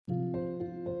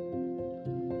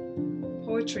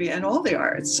poetry and all the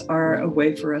arts are a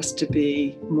way for us to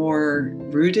be more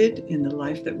rooted in the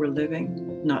life that we're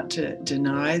living, not to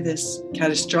deny this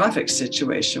catastrophic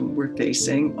situation we're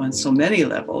facing on so many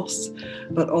levels,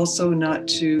 but also not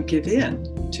to give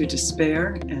in to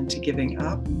despair and to giving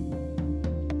up.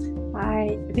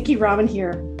 Hi, Vicki Robin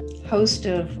here, host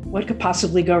of What Could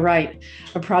Possibly Go Right,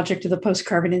 a project of the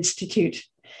Post-Carbon Institute.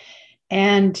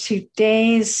 And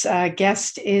today's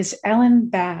guest is Ellen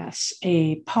Bass,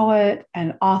 a poet,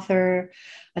 an author,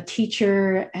 a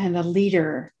teacher, and a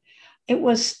leader. It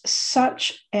was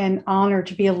such an honor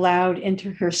to be allowed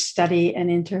into her study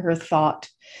and into her thought,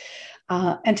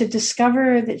 and to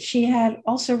discover that she had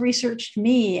also researched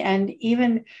me and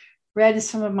even read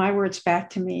some of my words back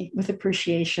to me with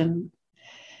appreciation.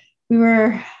 We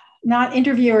were not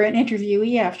interviewer and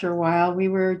interviewee after a while. We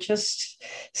were just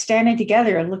standing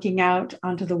together and looking out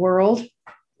onto the world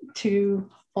to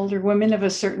older women of a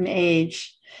certain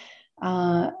age,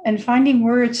 and finding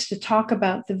words to talk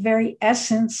about the very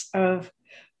essence of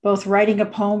both writing a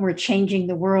poem or changing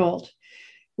the world,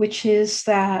 which is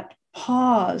that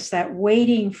pause, that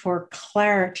waiting for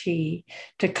clarity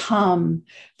to come,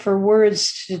 for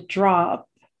words to drop.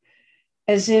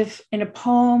 As if in a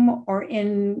poem or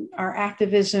in our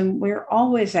activism, we're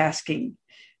always asking,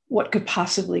 what could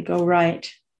possibly go right?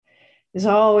 There's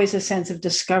always a sense of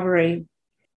discovery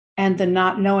and the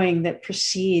not knowing that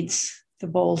precedes the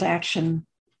bold action.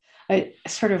 It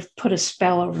sort of put a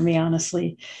spell over me,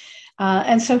 honestly.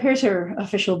 And so here's her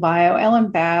official bio.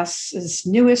 Ellen Bass's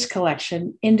newest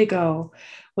collection, Indigo,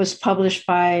 was published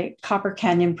by Copper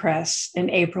Canyon Press in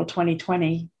April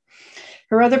 2020.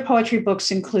 Her other poetry books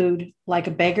include Like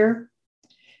a Beggar,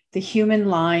 The Human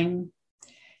Line,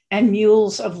 and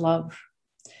Mules of Love.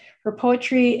 Her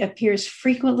poetry appears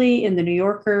frequently in The New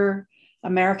Yorker,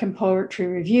 American Poetry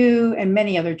Review, and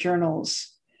many other journals.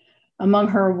 Among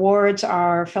her awards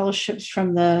are fellowships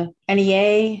from the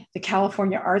NEA, the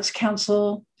California Arts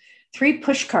Council, 3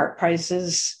 Pushcart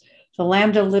Prizes, the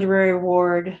Lambda Literary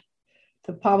Award,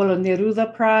 the Pablo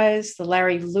Neruda Prize, the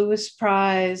Larry Lewis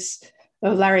Prize, the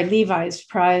Larry Levi's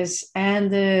Prize, and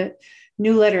the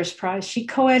New Letters Prize. She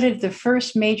co-edited the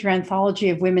first major anthology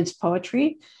of women's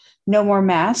poetry, No More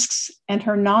Masks, and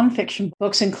her nonfiction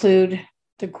books include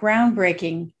the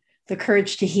groundbreaking The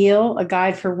Courage to Heal, a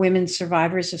guide for women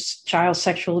survivors of child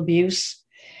sexual abuse,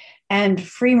 and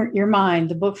Free Your Mind,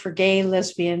 the book for gay,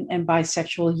 lesbian, and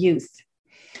bisexual youth.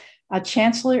 A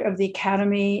chancellor of the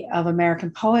Academy of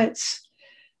American Poets,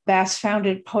 Bass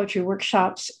founded poetry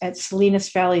workshops at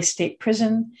Salinas Valley State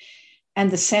Prison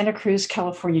and the Santa Cruz,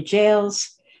 California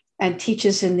jails, and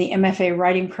teaches in the MFA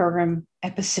writing program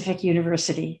at Pacific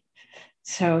University.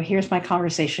 So here's my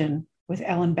conversation with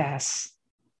Ellen Bass.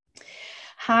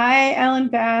 Hi, Ellen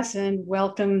Bass, and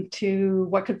welcome to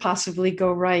What Could Possibly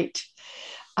Go Right.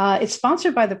 It's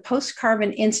sponsored by the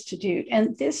Post-Carbon Institute,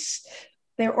 and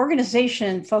their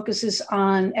organization focuses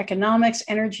on economics,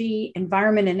 energy,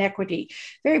 environment, and equity.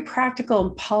 Very practical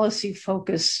and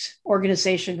policy-focused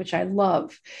organization, which I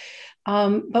love.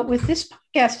 But with this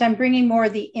podcast, I'm bringing more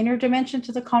of the inner dimension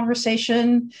to the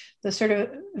conversation, the sort of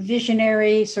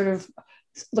visionary, sort of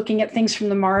looking at things from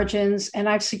the margins. And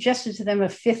I've suggested to them a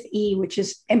 5th E, which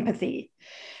is empathy,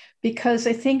 because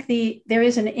I think there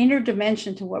is an inner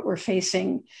dimension to what we're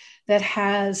facing that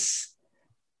has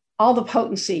all the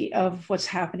potency of what's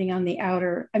happening on the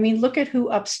outer. I mean, look at who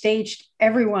upstaged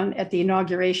everyone at the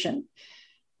inauguration,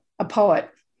 a poet.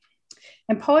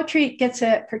 And poetry gets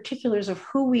at particulars of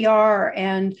who we are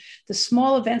and the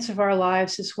small events of our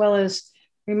lives, as well as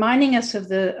reminding us of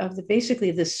the basically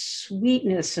the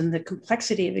sweetness and the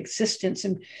complexity of existence.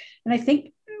 And I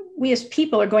think we as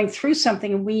people are going through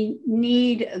something, and we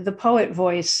need the poet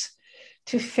voice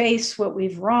to face what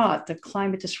we've wrought, the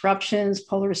climate disruptions,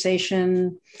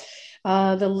 polarization,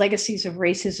 the legacies of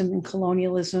racism and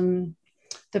colonialism,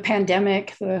 the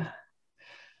pandemic, the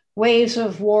waves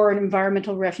of war and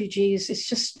environmental refugees.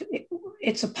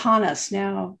 It's upon us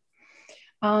now.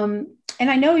 And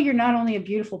I know you're not only a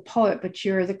beautiful poet, but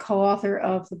you're the co-author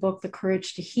of the book, The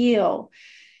Courage to Heal.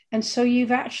 And so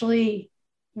you've actually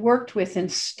worked with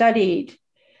and studied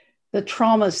the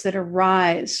traumas that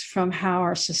arise from how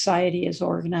our society is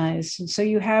organized. And so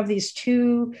you have these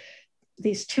two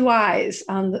eyes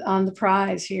on the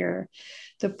prize here,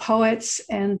 the poets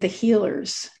and the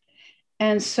healers.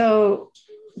 And so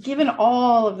given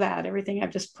all of that, everything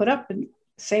I've just put up, and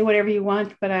say whatever you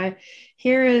want, but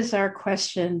here is our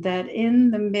question, that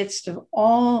in the midst of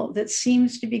all that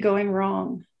seems to be going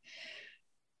wrong,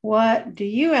 what do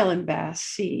you, Ellen Bass,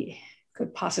 see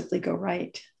could possibly go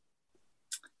right?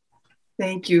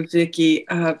 Thank you, Vicki.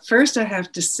 First, I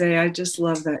have to say, I just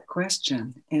love that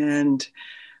question. And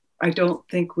I don't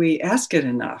think we ask it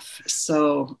enough.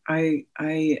 So I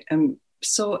am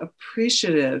so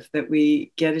appreciative that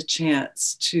we get a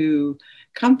chance to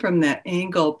come from that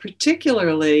angle,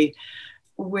 particularly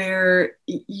where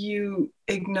you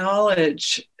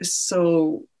acknowledge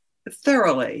so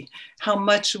thoroughly how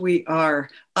much we are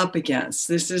up against.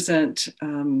 This isn't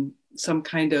some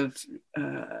kind of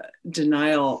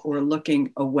denial or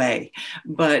looking away,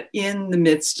 but in the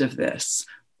midst of this,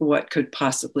 what could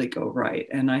possibly go right?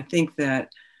 And I think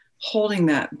that holding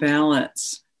that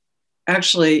balance,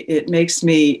 actually, it makes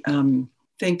me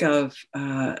think of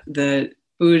the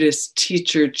Buddhist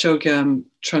teacher Chogyam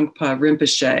Trungpa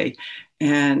Rinpoche.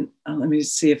 And let me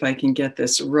see if I can get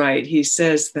this right. He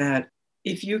says that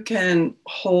if you can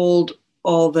hold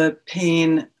all the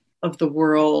pain of the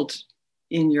world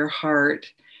in your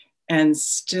heart and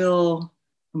still,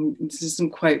 this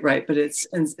isn't quite right, but it's,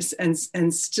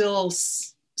 and still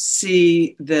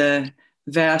see the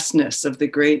vastness of the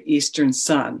great eastern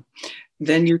sun,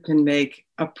 then you can make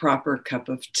a proper cup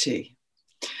of tea.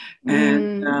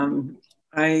 And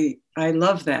I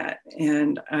love that.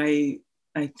 And I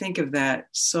think of that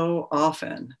so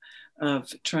often, of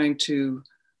trying to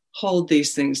hold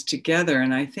these things together.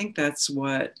 And I think that's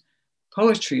what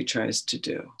poetry tries to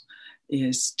do,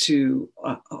 is to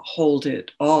hold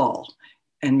it all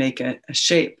and make a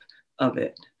shape of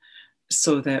it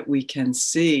so that we can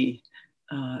see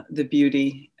the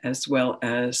beauty as well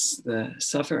as the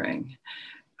suffering.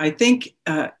 I think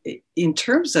in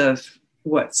terms of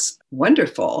what's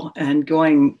wonderful and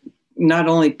going, not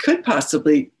only could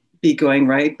possibly be going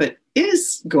right, but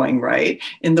is going right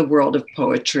in the world of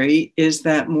poetry, is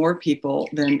that more people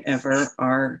than ever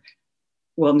are,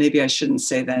 well, maybe I shouldn't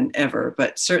say than ever,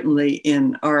 but certainly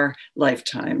in our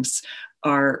lifetimes,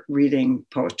 are reading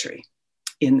poetry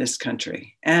in this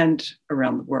country and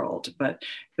around the world. But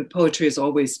the poetry has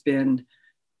always been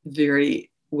very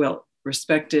well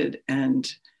respected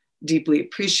and deeply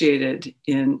appreciated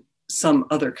in some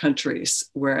other countries,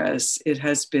 whereas it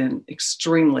has been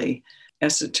extremely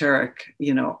esoteric,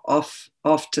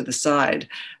 off to the side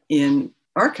in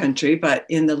our country. But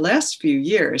in the last few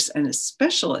years, and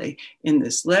especially in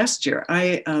this last year,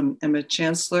 I am a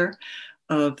chancellor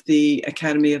of the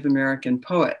Academy of American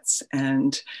Poets,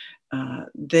 and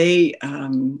we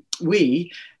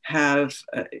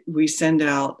send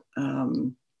out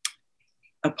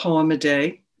a poem a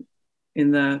day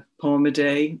in the Poem a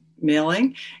Day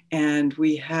mailing, and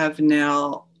we have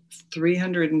now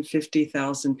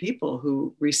 350,000 people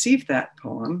who receive that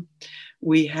poem.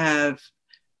 We have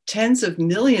tens of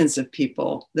millions of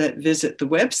people that visit the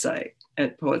website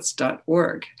at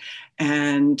poets.org.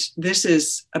 And this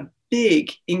is a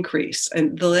big increase.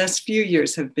 And the last few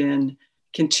years have been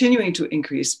continuing to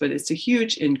increase, but it's a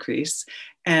huge increase.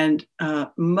 And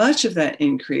much of that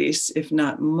increase, if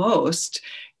not most,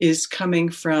 is coming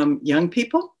from young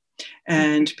people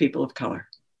and people of color.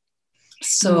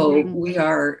 So we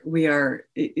are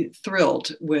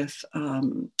thrilled with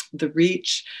the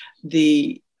reach.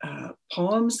 The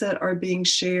poems that are being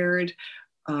shared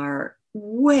are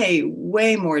way,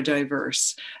 way more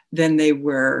diverse than they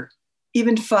were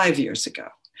even 5 years ago.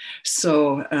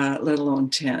 So let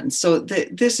alone 10. So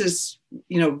this is,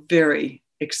 very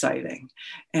exciting.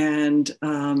 And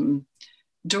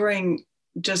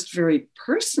just very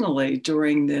personally,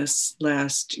 during this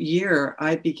last year,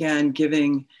 I began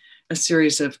giving a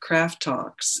series of craft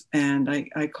talks, and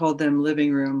I called them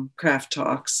living room craft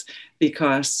talks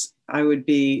because I would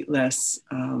be less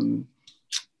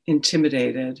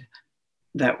intimidated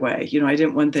that way. I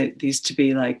didn't want these to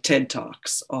be like TED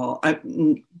Talks,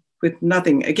 with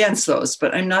nothing against those,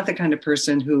 but I'm not the kind of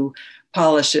person who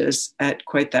polishes at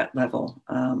quite that level.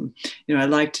 I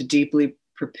like to deeply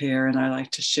prepare and I like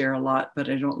to share a lot, but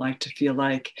I don't like to feel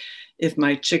like if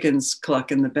my chickens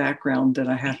cluck in the background that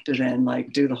I have to then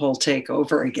do the whole take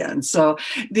over again. So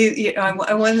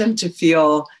I want them to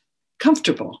feel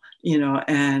comfortable,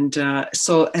 and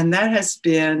that has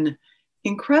been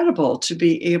incredible to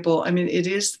be able, it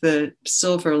is the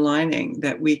silver lining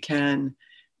that we can,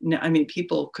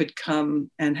 people could come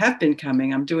and have been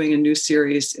coming. I'm doing a new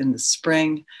series in the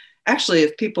spring. Actually,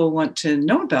 if people want to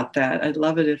know about that, I'd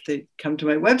love it if they come to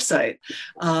my website.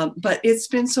 But it's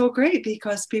been so great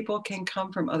because people can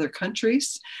come from other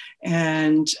countries.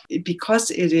 And because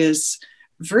it is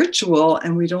virtual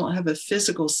and we don't have a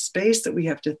physical space that we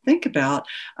have to think about,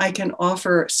 I can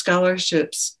offer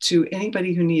scholarships to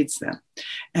anybody who needs them.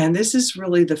 And this is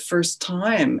really the first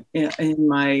time in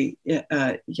my,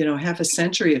 half a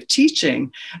century of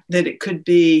teaching that it could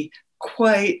be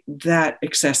quite that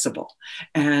accessible.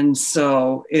 And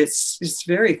so it's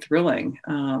very thrilling.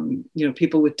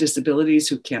 People with disabilities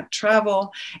who can't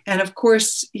travel. And of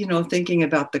course, thinking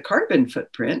about the carbon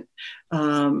footprint,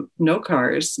 no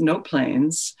cars, no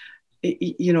planes,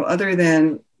 other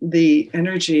than the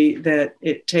energy that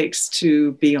it takes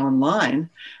to be online,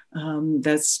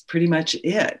 that's pretty much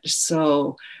it.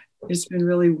 So it's been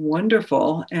really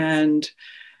wonderful. And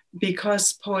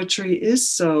because poetry is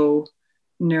so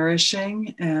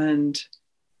nourishing and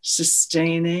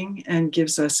sustaining and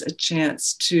gives us a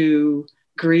chance to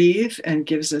grieve and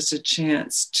gives us a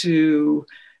chance to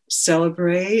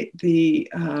celebrate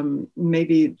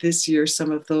maybe this year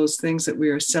some of those things that we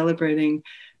are celebrating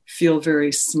feel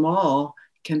very small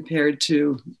compared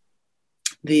to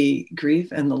the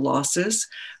grief and the losses,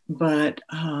 but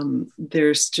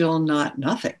they're still not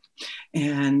nothing.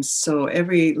 And so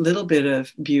every little bit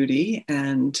of beauty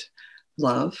and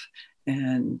love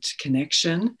and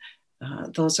connection,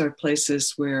 those are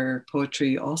places where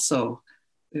poetry also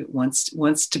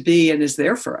wants to be and is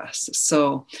there for us.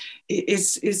 So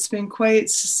it's been quite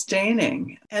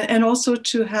sustaining, and also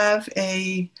to have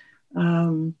a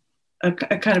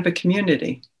kind of a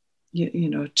community,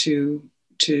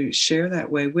 to share that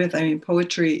way with. I mean,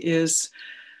 poetry is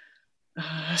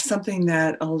something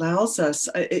that allows us.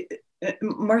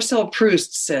 Marcel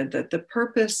Proust said that the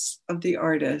purpose of the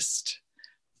artist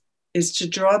is to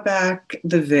draw back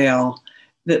the veil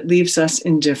that leaves us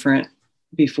indifferent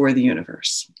before the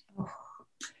universe.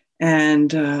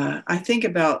 And I think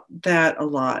about that a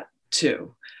lot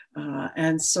too.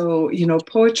 And so,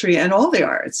 poetry and all the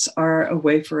arts are a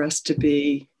way for us to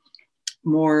be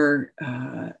more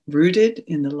rooted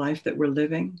in the life that we're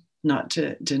living, not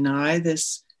to deny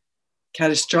this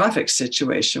catastrophic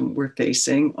situation we're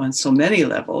facing on so many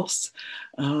levels,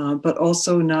 but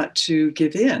also not to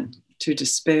give in to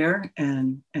despair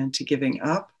and to giving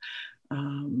up.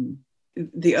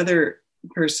 The other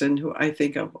person who I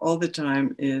think of all the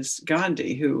time is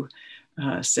Gandhi, who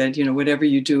said, whatever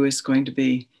you do is going to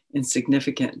be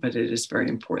insignificant, but it is very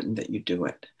important that you do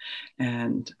it.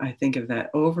 And I think of that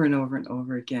over and over and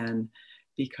over again,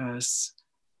 because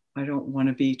I don't want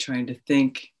to be trying to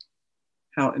think,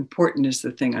 how important is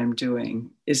the thing I'm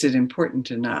doing? Is it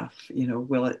important enough?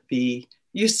 Will it be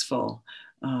useful?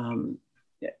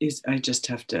 I just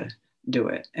have to do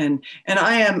it. And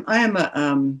I am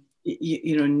a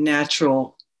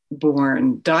natural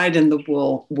born, dyed in the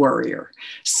wool warrior.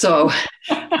 So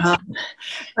I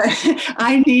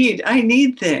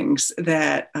need things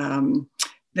that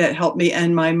help me.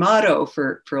 And my motto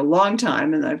for a long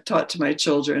time, and I've taught to my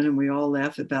children, and we all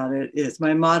laugh about it, is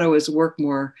my motto is work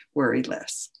more, worry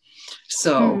less.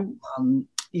 So,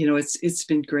 it's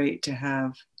been great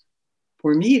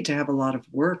for me to have a lot of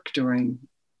work during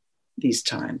these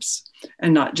times,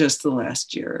 and not just the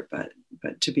last year, but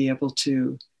to be able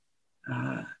to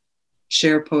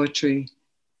share poetry,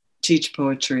 teach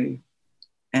poetry,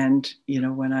 and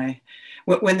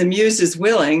when the muse is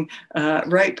willing,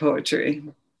 write poetry.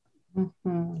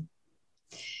 Mm-hmm.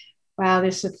 Wow,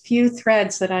 there's a few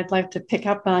threads that I'd like to pick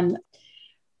up on,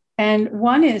 and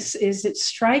one is it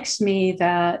strikes me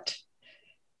that,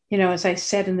 as I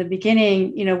said in the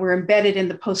beginning, we're embedded in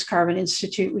the Post-Carbon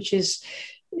Institute, which is,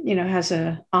 has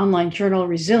an online journal,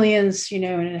 Resilience, and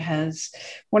it has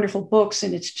wonderful books,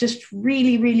 and it's just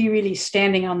really, really, really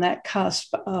standing on that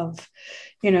cusp of,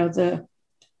 the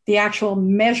actual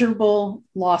measurable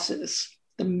losses.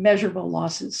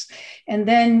 And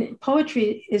then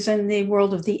poetry is in the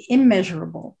world of the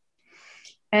immeasurable.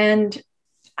 And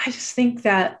I just think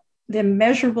that the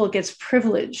measurable gets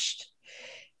privileged.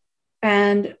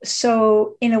 And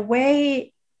so in a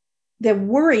way, the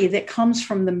worry that comes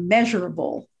from the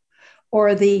measurable,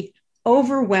 or the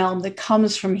overwhelm that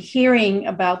comes from hearing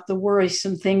about the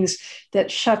worrisome things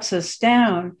that shuts us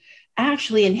down,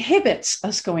 actually inhibits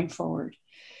us going forward.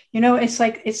 It's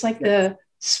like the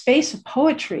space of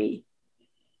poetry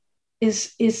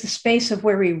is the space of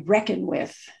where we reckon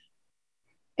with.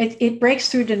 It breaks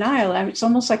through denial. I mean, it's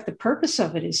almost like the purpose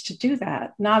of it is to do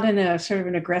that, not in a sort of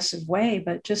an aggressive way,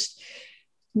 but just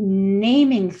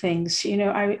naming things.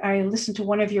 I listened to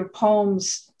one of your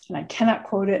poems, and I cannot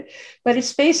quote it, but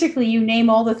it's basically you name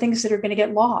all the things that are going to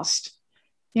get lost,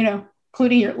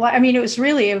 including your life. I mean, it was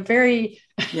really a very,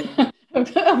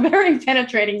 a very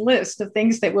penetrating list of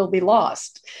things that will be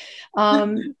lost.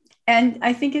 And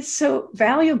I think it's so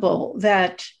valuable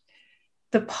that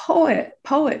the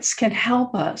poets can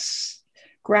help us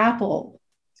grapple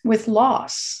with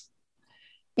loss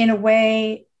in a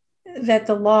way that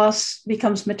the loss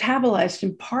becomes metabolized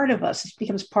and part of us. It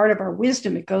becomes part of our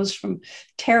wisdom. It goes from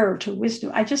terror to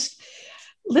wisdom.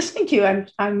 listening to you,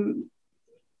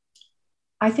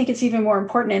 I think it's even more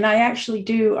important. And I actually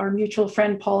do. Our mutual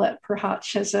friend Paulette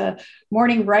Perhach has a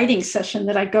morning writing session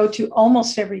that I go to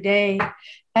almost every day.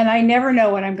 And I never know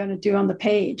what I'm going to do on the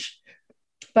page.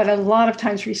 But a lot of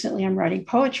times recently, I'm writing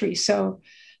poetry. So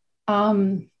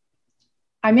I'm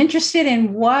interested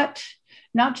in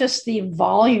not just the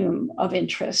volume of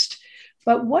interest,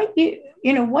 but what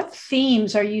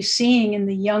themes are you seeing in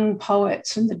the young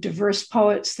poets and the diverse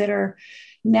poets that are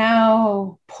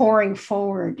now pouring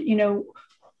forward?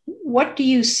 What do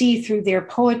you see through their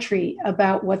poetry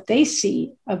about what they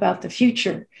see about the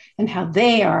future and how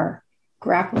they are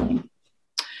grappling?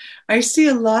 I see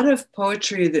a lot of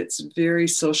poetry that's very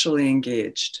socially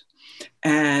engaged,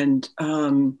 and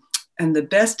the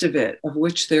best of it, of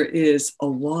which there is a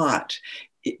lot,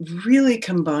 it really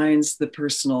combines the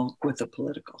personal with the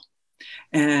political.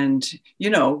 And,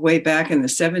 way back in the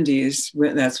 70s,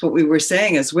 that's what we were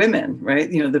saying as women, right?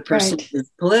 The personal Right.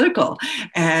 is political.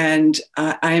 And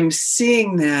I'm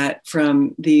seeing that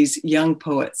from these young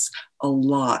poets a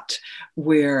lot,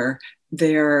 where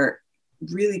they're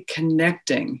really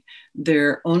connecting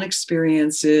their own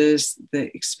experiences,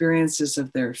 the experiences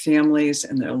of their families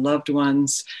and their loved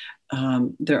ones,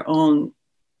 their own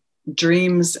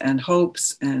dreams and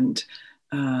hopes and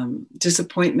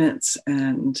disappointments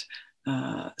and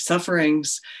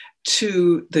sufferings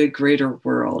to the greater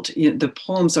world. The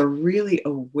poems are really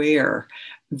aware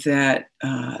that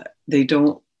they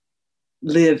don't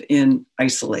live in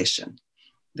isolation,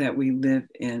 that we live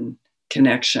in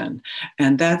connection.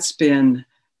 And that's been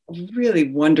really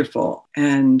wonderful.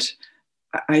 And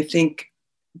I think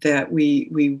that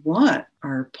we want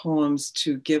our poems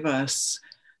to give us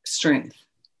strength.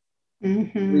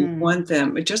 Mm-hmm. We want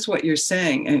them, just what you're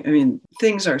saying. I mean,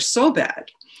 things are so bad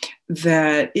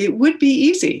that it would be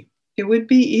easy. It would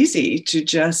be easy to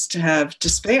just have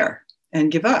despair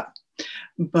and give up.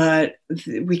 But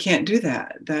we can't do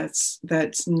that. That's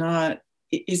not,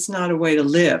 it's not a way to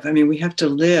live. I mean, we have to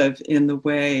live in the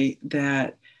way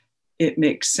that it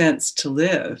makes sense to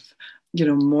live,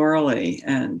 morally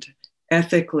and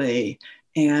ethically,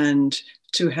 and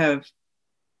to have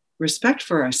respect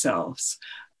for ourselves,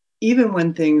 even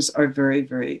when things are very,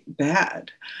 very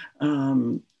bad.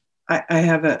 I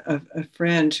have a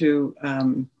friend who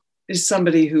is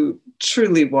somebody who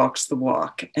truly walks the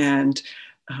walk. And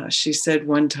she said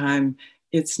one time,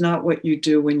 it's not what you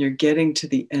do when you're getting to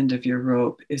the end of your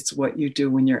rope, it's what you do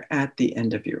when you're at the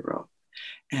end of your rope.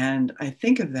 And I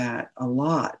think of that a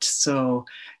lot. So,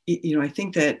 I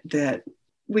think that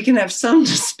we can have some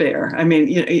despair. I mean,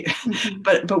 mm-hmm.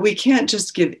 but we can't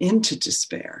just give in to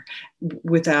despair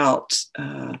without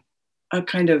a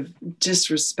kind of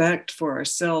disrespect for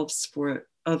ourselves, for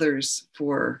others,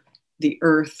 for the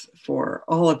earth, for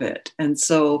all of it. And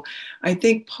so I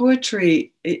think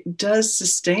poetry, it does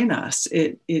sustain us.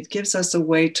 It gives us a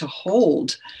way to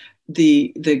hold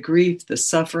the grief, the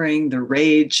suffering, the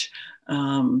rage,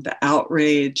 the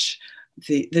outrage,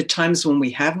 the times when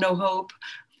we have no hope.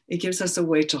 It gives us a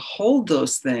way to hold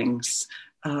those things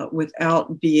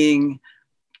without being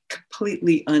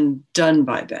completely undone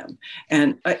by them.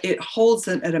 And it holds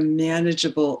them at a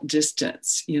manageable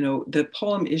distance. The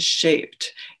poem is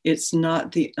shaped. It's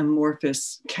not the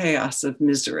amorphous chaos of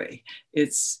misery.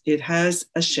 It has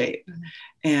a shape.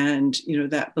 And,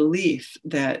 that belief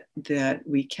that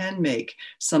we can make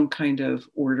some kind of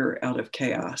order out of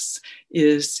chaos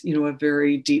is, a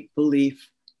very deep belief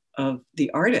of the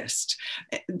artist.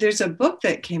 There's a book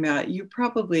that came out, you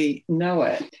probably know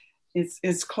it.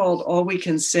 It's called All We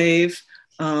Can Save,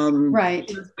 right.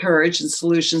 Courage and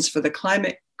Solutions for the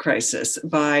Climate Crisis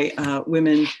by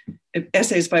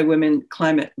essays by women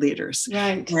climate leaders.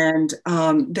 Right. And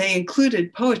they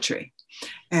included poetry.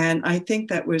 And I think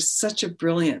that was such a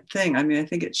brilliant thing. I mean, I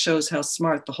think it shows how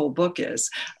smart the whole book is,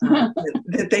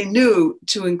 that they knew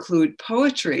to include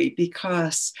poetry,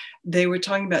 because they were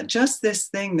talking about just this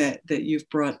thing that you've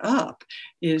brought up,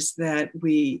 is that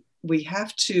we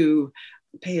have to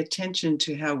pay attention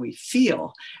to how we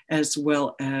feel as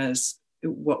well as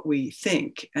what we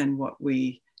think and what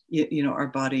we, our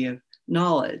body of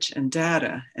knowledge and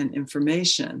data and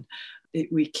information.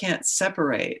 We can't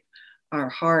separate our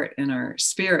heart and our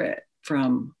spirit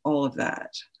from all of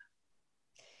that.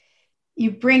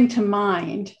 You bring to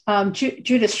mind,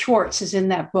 Judith Schwartz is in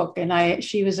that book, and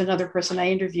she was another person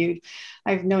I interviewed.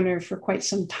 I've known her for quite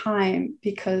some time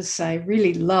because I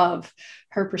really love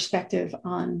her perspective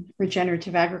on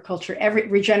regenerative agriculture,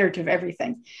 regenerative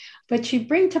everything. But you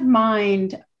bring to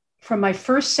mind, from my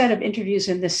first set of interviews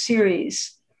in this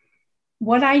series,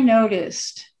 what I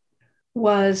noticed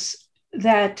was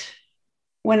that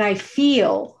when I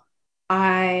feel,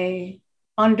 I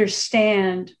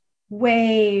understand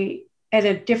way at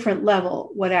a different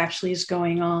level what actually is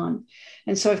going on.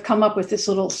 And so I've come up with this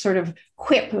little sort of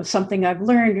quip of something I've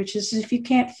learned, which is if you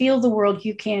can't feel the world,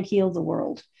 you can't heal the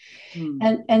world.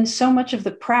 And so much of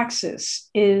the praxis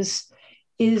is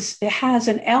it has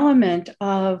an element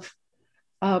of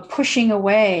pushing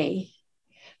away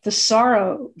the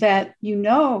sorrow that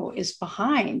is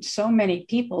behind so many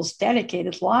people's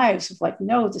dedicated lives of like,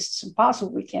 no, this is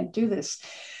impossible, we can't do this.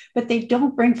 But they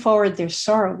don't bring forward their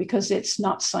sorrow because it's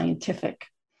not scientific.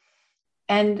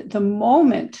 And the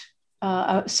moment,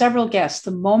 several guests,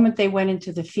 the moment they went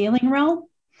into the feeling realm,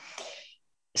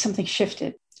 something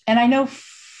shifted. And I know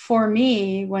for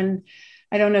me,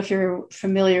 I don't know if you're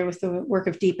familiar with the work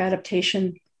of deep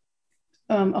adaptation,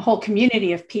 a whole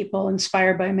community of people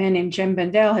inspired by a man named Jem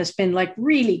Bendell has been like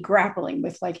really grappling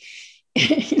with like,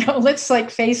 let's like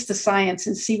face the science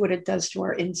and see what it does to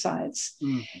our insides.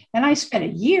 And I spent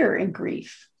a year in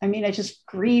grief. I mean, I just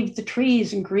grieved the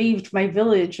trees and grieved my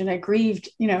village, and I grieved,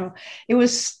 it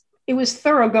was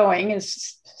thoroughgoing,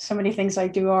 as so many things I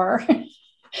do are.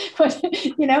 But,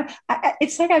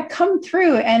 it's like I've come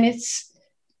through, and it's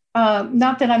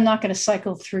not that I'm not going to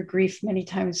cycle through grief many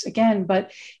times again,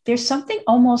 but there's something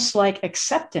almost like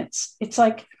acceptance. It's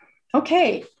like,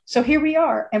 okay, so here we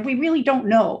are, and we really don't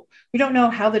know. We don't know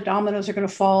how the dominoes are going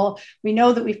to fall. We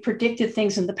know that we've predicted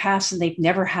things in the past and they've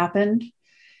never happened.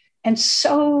 And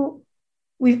so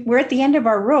we're at the end of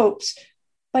our ropes,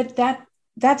 but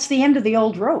that's the end of the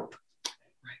old rope.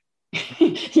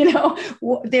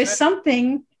 There's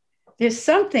something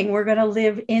we're going to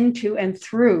live into and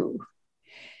through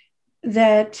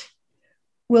that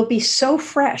will be so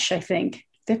fresh, I think,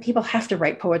 that people have to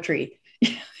write poetry.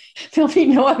 There'll be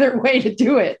no other way to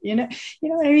do it. You know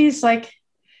what I mean? It's like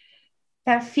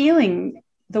that feeling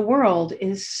the world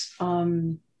is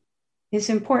important.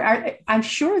 I'm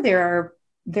sure there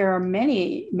are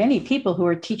many, many people who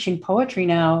are teaching poetry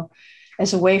now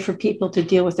as a way for people to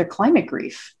deal with their climate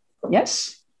grief.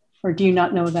 Yes? Or do you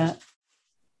not know that?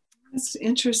 That's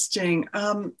interesting.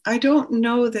 I don't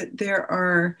know that there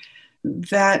are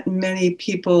that many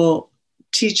people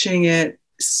teaching it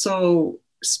so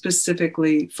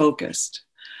specifically focused.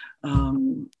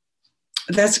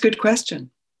 That's a good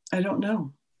question. I don't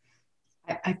know.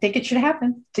 I think it should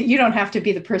happen. You don't have to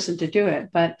be the person to do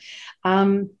it. But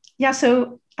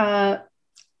so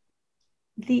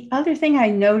the other thing I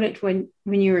noted when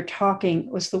you were talking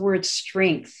was the word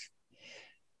strength.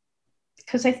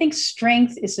 Because I think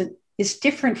strength is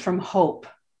different from hope.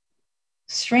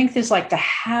 Strength is like the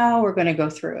how we're going to go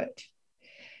through it.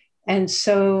 And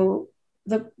so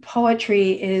the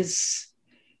poetry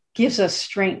gives us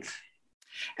strength.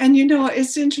 And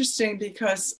it's interesting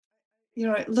because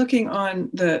looking on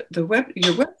your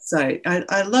website,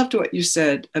 I loved what you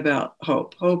said about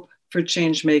hope. Hope for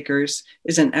change makers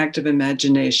is an act of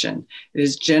imagination. It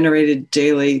is generated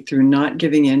daily through not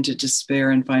giving in to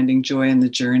despair and finding joy in the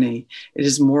journey. It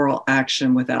is moral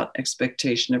action without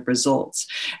expectation of results.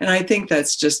 And I think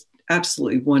that's just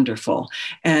absolutely wonderful.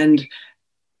 And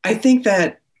I think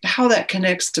that how that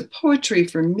connects to poetry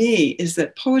for me is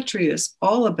that poetry is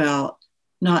all about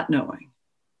not knowing.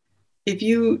 If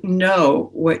you know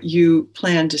what you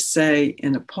plan to say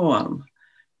in a poem,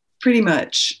 pretty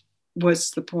much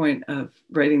what's the point of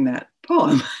writing that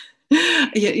poem?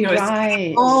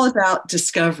 It's all about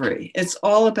discovery. It's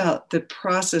all about the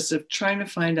process of trying to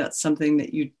find out something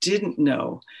that you didn't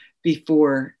know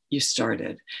before you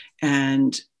started.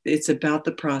 And it's about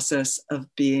the process of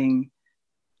being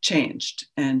changed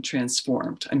and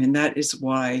transformed. I mean, that is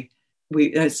why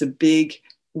that's a big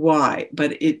why,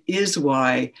 but it is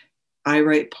why I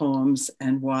write poems,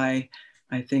 and why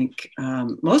I think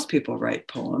most people write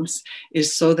poems,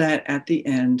 is so that at the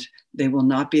end, they will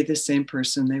not be the same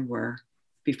person they were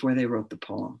before they wrote the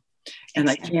poem. And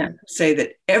I can't say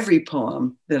that every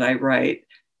poem that I write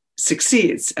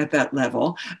succeeds at that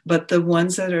level, but the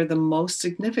ones that are the most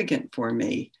significant for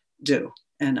me do.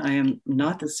 And I am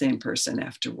not the same person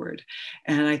afterward.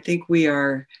 And I think we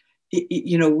are,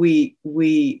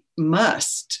 we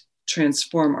must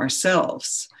transform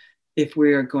ourselves if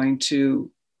we are going to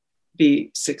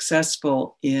be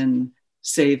successful in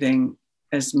saving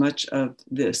as much of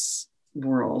this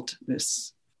world,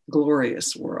 this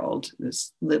glorious world,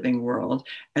 this living world,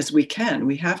 as we can.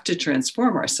 We have to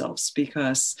transform ourselves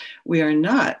because we are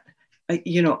not,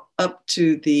 up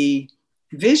to the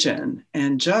vision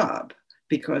and job.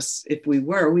 Because if we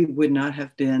were, we would not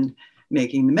have been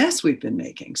making the mess we've been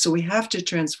making. So we have to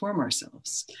transform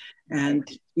ourselves. And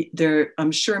there,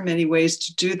 I'm sure, many ways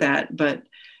to do that. But,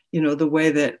 the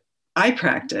way that I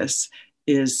practice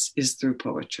is through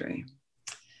poetry.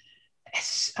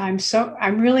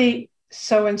 I'm really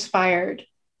so inspired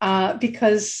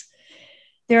because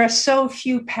there are so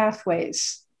few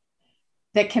pathways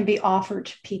that can be offered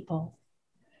to people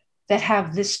that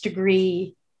have this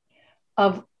degree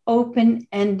of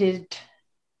open-ended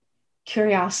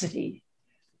curiosity.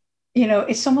 You know,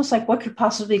 it's almost like what could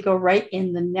possibly go right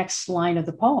in the next line of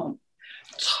the poem.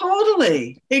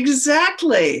 Totally.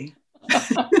 Exactly.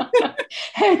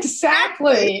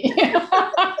 Exactly.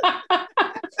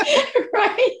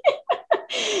 Right.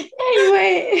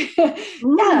 Anyway,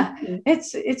 yeah,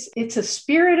 it's a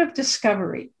spirit of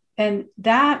discovery, and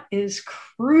that is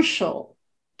crucial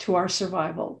to our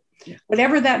survival. Yeah.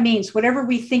 Whatever that means, whatever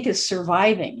we think is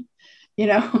surviving, you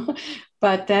know,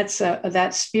 but that's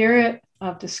that spirit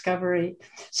of discovery.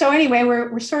 So anyway,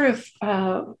 we're sort of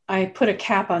I put a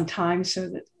cap on time so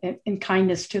that in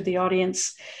kindness to the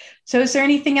audience. So is there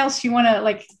anything else you want to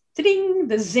like? Ding,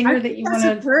 the zinger that you want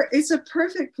to. It's a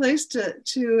perfect place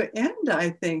to end. I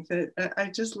think that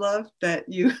I just love that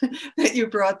you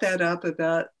brought that up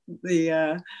about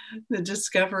the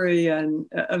discovery and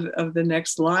of the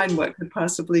next line. What could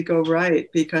possibly go right?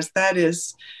 Because that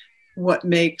is what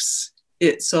makes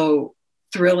it so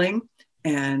thrilling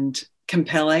and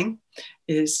compelling,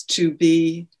 is to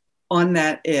be on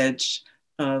that edge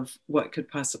of what could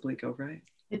possibly go right.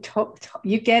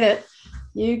 You get it.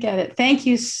 You get it. Thank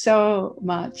you so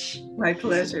much. My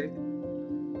pleasure.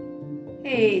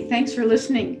 Hey, thanks for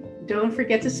listening. Don't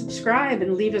forget to subscribe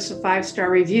and leave us a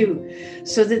 5-star review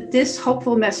so that this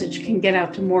hopeful message can get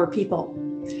out to more people.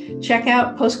 Check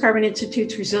out Post Carbon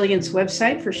Institute's Resilience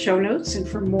website for show notes and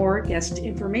for more guest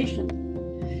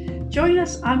information. Join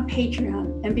us on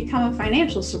Patreon and become a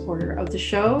financial supporter of the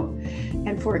show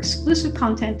and for exclusive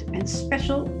content and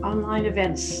special online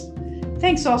events.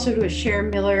 Thanks also to Cher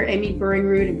Miller, Amy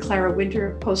Burringroot, and Clara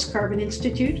Winter of Post Carbon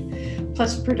Institute,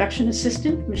 plus production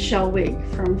assistant Michelle Wigg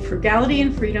from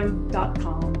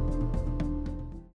frugalityandfreedom.com.